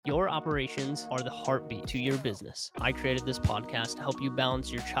Your operations are the heartbeat to your business. I created this podcast to help you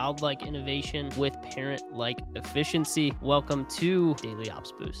balance your childlike innovation with parent-like efficiency. Welcome to Daily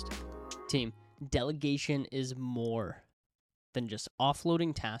Ops Boost. Team, delegation is more than just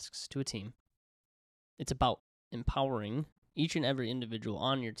offloading tasks to a team. It's about empowering each and every individual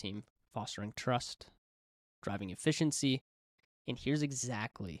on your team, fostering trust, driving efficiency, and here's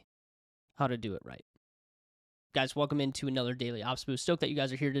exactly how to do it right. Guys, welcome into another Daily Ops Boost. Stoked that you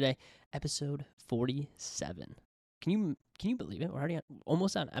guys are here today. Episode 47. Can you believe it? We're already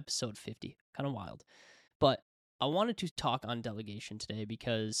almost on episode 50. Kind of wild. But I wanted to talk on delegation today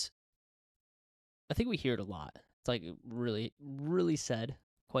because I think we hear it a lot. It's like really, really said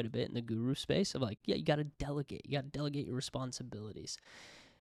quite a bit in the guru space of like, yeah, you got to delegate. You got to delegate your responsibilities.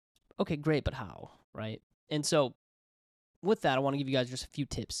 Okay, great, but how, right? And so with that, I want to give you guys just a few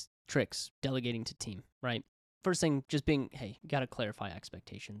tips, tricks, delegating to team, right? First thing, just being, hey, you got to clarify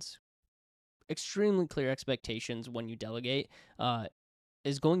expectations. Extremely clear expectations when you delegate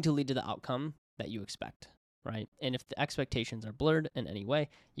is going to lead to the outcome that you expect, right? And if the expectations are blurred in any way,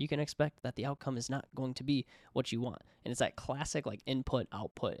 you can expect that the outcome is not going to be what you want. And it's that classic like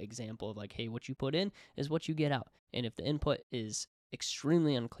input-output example of like, hey, what you put in is what you get out. And if the input is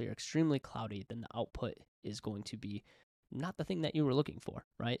extremely unclear, extremely cloudy, then the output is going to be not the thing that you were looking for,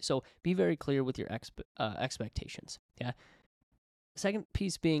 right? So be very clear with your expectations, yeah? Second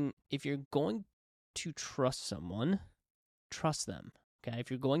piece being, if you're going to trust someone, trust them, okay? If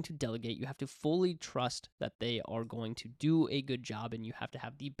you're going to delegate, you have to fully trust that they are going to do a good job, and you have to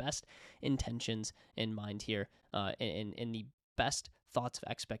have the best intentions in mind here, and the best thoughts of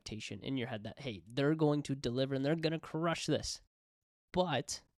expectation in your head that, hey, they're going to deliver and they're going to crush this.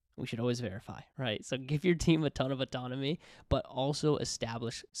 But we should always verify, right? So give your team a ton of autonomy, but also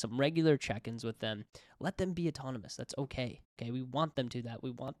establish some regular check-ins with them. Let them be autonomous. That's okay. Okay, we want them to that.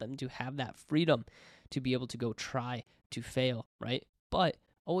 We want them to have that freedom to be able to go try to fail, right? But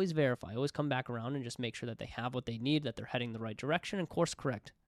always verify. Always come back around and just make sure that they have what they need, that they're heading the right direction, and course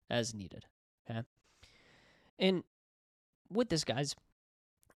correct as needed. Okay. And with this, guys,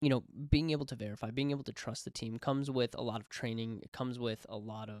 being able to verify, being able to trust the team comes with a lot of training. It comes with a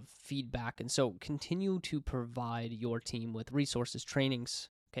lot of feedback. And so continue to provide your team with resources, trainings,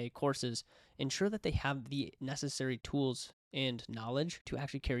 okay, courses. Ensure that they have the necessary tools and knowledge to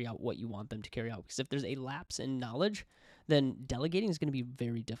actually carry out what you want them to carry out. Because if there's a lapse in knowledge, then delegating is going to be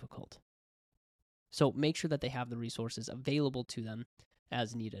very difficult. So make sure that they have the resources available to them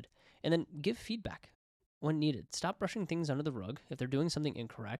as needed. And then give feedback when needed. Stop brushing things under the rug. If they're doing something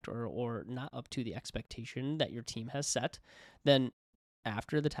incorrect or not up to the expectation that your team has set, then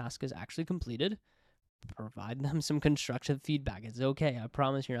after the task is actually completed, provide them some constructive feedback. It's okay. I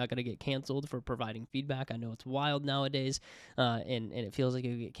promise you're not going to get canceled for providing feedback. I know it's wild nowadays, and it feels like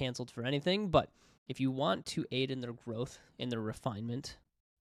you get canceled for anything, but if you want to aid in their growth, in their refinement,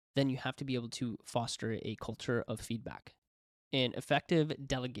 then you have to be able to foster a culture of feedback. And effective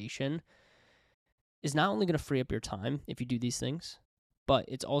delegation is not only going to free up your time if you do these things, but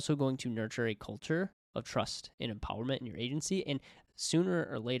it's also going to nurture a culture of trust and empowerment in your agency. And sooner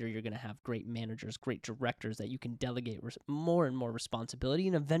or later, you're going to have great managers, great directors that you can delegate more and more responsibility.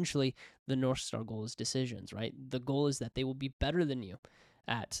 And eventually, the North Star goal is decisions, right? The goal is that they will be better than you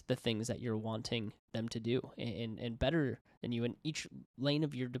at the things that you're wanting them to do and better than you in each lane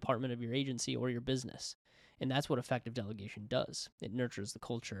of your department of your agency or your business. And that's what effective delegation does. It nurtures the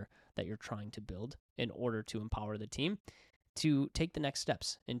culture that you're trying to build in order to empower the team to take the next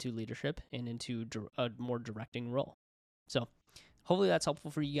steps into leadership and into a more directing role. So hopefully that's helpful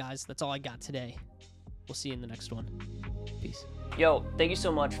for you guys. That's all I got today. We'll see you in the next one. Peace. Yo, thank you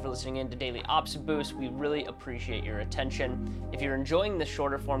so much for listening in to Daily Ops Boost. We really appreciate your attention. If you're enjoying the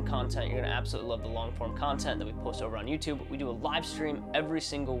shorter form content, you're going to absolutely love the long form content that we post over on YouTube. We do a live stream every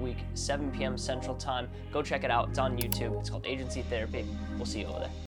single week, 7 p.m. Central Time. Go check it out. It's on YouTube. It's called Agency Therapy. We'll see you over there.